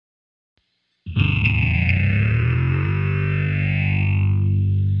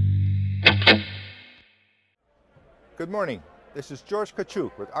morning. This is George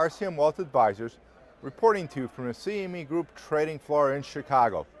Kachuk with RCM Wealth Advisors reporting to you from the CME Group trading floor in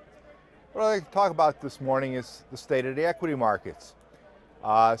Chicago. What I'd like to talk about this morning is the state of the equity markets.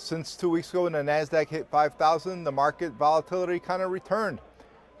 Since 2 weeks ago when the NASDAQ hit 5,000, the market volatility kind of returned.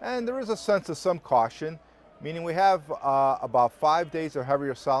 And there is a sense of some caution, meaning we have about 5 days of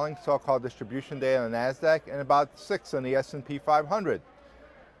heavier selling, so-called distribution day on the NASDAQ, and about 6 on the S&P 500.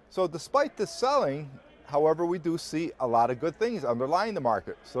 So despite the selling, however, we do see a lot of good things underlying the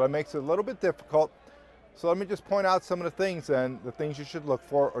market. So that makes it a little bit difficult. So let me just point out some of the things and the things you should look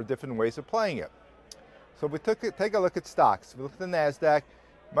for or different ways of playing it. So if we take a look at stocks, if we look at the NASDAQ, it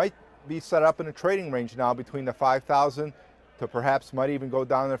might be set up in a trading range now between the 5,000 to perhaps might even go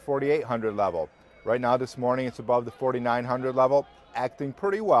down to the 4,800 level. Right now this morning it's above the 4,900 level, acting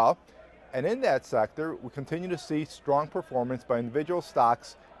pretty well. And in that sector, we continue to see strong performance by individual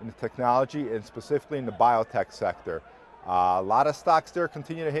stocks in the technology and specifically in the biotech sector. A lot of stocks there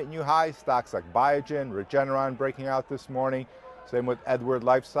continue to hit new highs, stocks like Biogen, Regeneron breaking out this morning. Same with Edward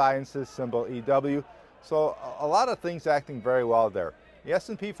Life Sciences, symbol EW. So a lot of things acting very well there. The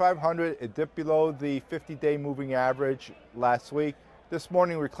S&P 500, it dipped below the 50-day moving average last week. This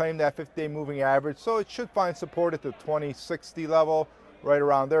morning we reclaimed that 50-day moving average, so it should find support at the 2060 level, right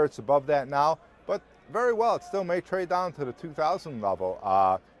around there. It's above that now, but very well, it still may trade down to the 2000 level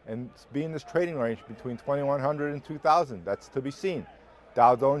and be in this trading range between 2100 and 2000. That's to be seen.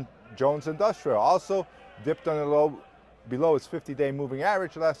 Dow Jones Industrial also dipped on the low below its 50-day moving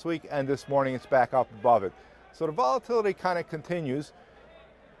average last week, and this morning it's back up above it. So the volatility kind of continues.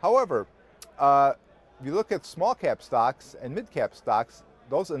 However, if you look at small cap stocks and mid cap stocks,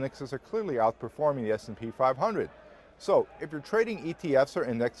 those indexes are clearly outperforming the S&P 500. So if you're trading ETFs or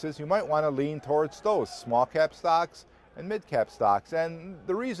indexes, you might want to lean towards those small cap stocks and mid cap stocks. And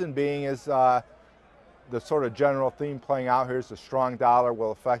the reason being is the sort of general theme playing out here is the strong dollar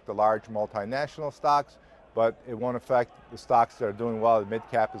will affect the large multinational stocks, but it won't affect the stocks that are doing well in the mid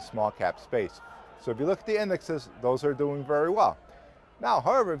cap and small cap space. So if you look at the indexes, those are doing very well. Now,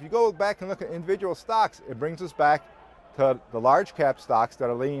 however, if you go back and look at individual stocks, it brings us back to the large cap stocks that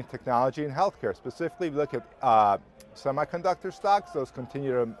are leading technology and healthcare. Specifically, if you look at semiconductor stocks, those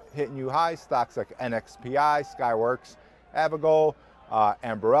continue to hit new highs. Stocks like NXPI, Skyworks, Avangol,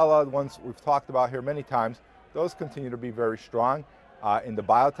 Ambarella, the ones we've talked about here many times, those continue to be very strong. In the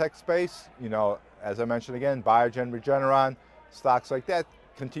biotech space, you know, as I mentioned again, Biogen, Regeneron, stocks like that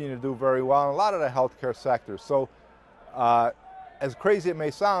continue to do very well in a lot of the healthcare sectors. So as crazy it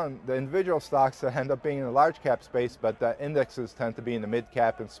may sound, the individual stocks that end up being in the large cap space, but the indexes tend to be in the mid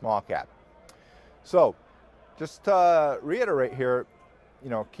cap and small cap. So just to reiterate here,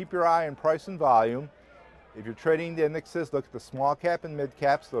 you know, keep your eye on price and volume. If you're trading the indexes, look at the small cap and mid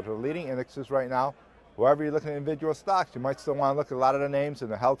caps. Those are leading indexes right now. However, you're looking at individual stocks, you might still want to look at a lot of the names in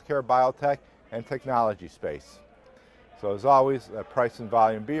the healthcare, biotech, and technology space. So as always, price and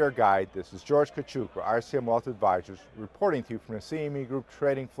volume be your guide. This is George Kachuk for RCM Wealth Advisors reporting to you from the CME Group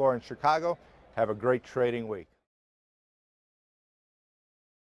trading floor in Chicago. Have a great trading week.